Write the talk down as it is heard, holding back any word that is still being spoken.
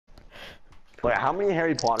Wait, how many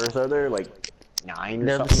Harry Potters are there? Like 9 or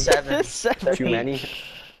There's something? 7. Too many?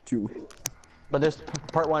 2. But there's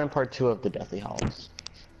part 1 and part 2 of the Deathly Hallows.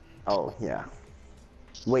 Oh, yeah.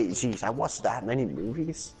 Wait, jeez, I watched that many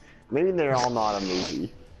movies? Maybe they're all not a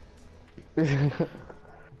movie.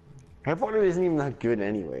 Harry Potter isn't even that good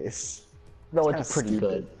anyways. No, it's pretty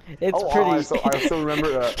good. It's I pretty. also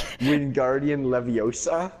remember Wingardium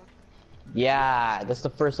Leviosa. Yeah, that's the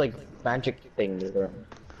first like magic thing to learn.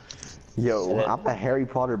 Yo, I'm a Harry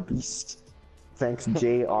Potter beast. Thanks,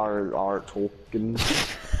 J.R.R. Tolkien.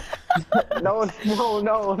 No,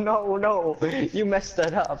 you messed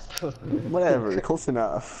that up. Whatever, close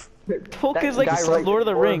enough. Tolkien's like guy wrote Lord of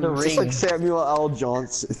the Rings. Just like Samuel L.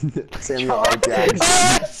 Johnson. Samuel L.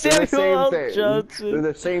 Jackson. Samuel L. Thing. Johnson.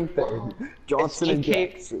 They're the same thing. Johnson and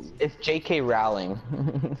Jackson. It's J.K. Rowling.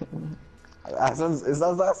 That's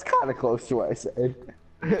kind of close to what I said.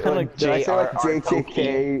 Like Did I say like J.R.R.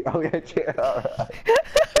 JJK? Oh yeah, J.R.R.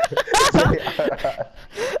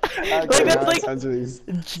 Like that's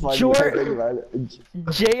like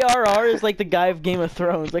J.R.R. is like the guy of Game of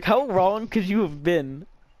Thrones. Like how wrong could you have been?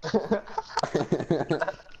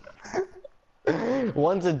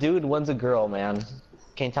 One's a dude, one's a girl, man.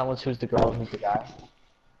 Can't tell us who's the girl and who's the guy.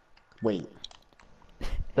 Wait.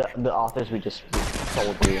 The authors we just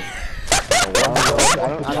told you.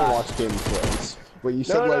 I don't watch Game of Thrones. Wait, you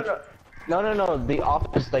said No. The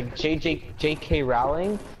authors like J.K.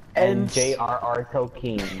 Rowling and J.R.R.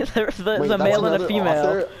 Tolkien. the male and a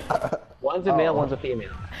female. One's a male, one's a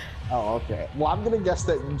female. Oh, okay. Well, I'm gonna guess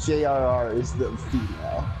that J.R.R. is the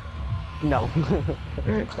female. No,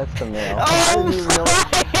 that's the male. Oh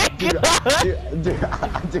Dude,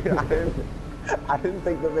 I didn't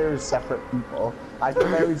think that they were separate people. I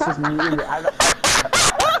thought I was just muting.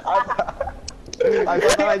 I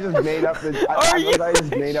thought I just made up the. I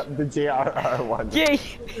just made up the J.R.R. one. Yay,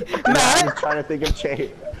 I was trying to think of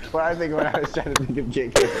J. What I think when I was trying to think of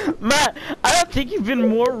J.K. Matt, I don't think you've been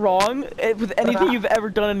more wrong with anything you've ever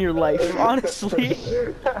done in your life, honestly.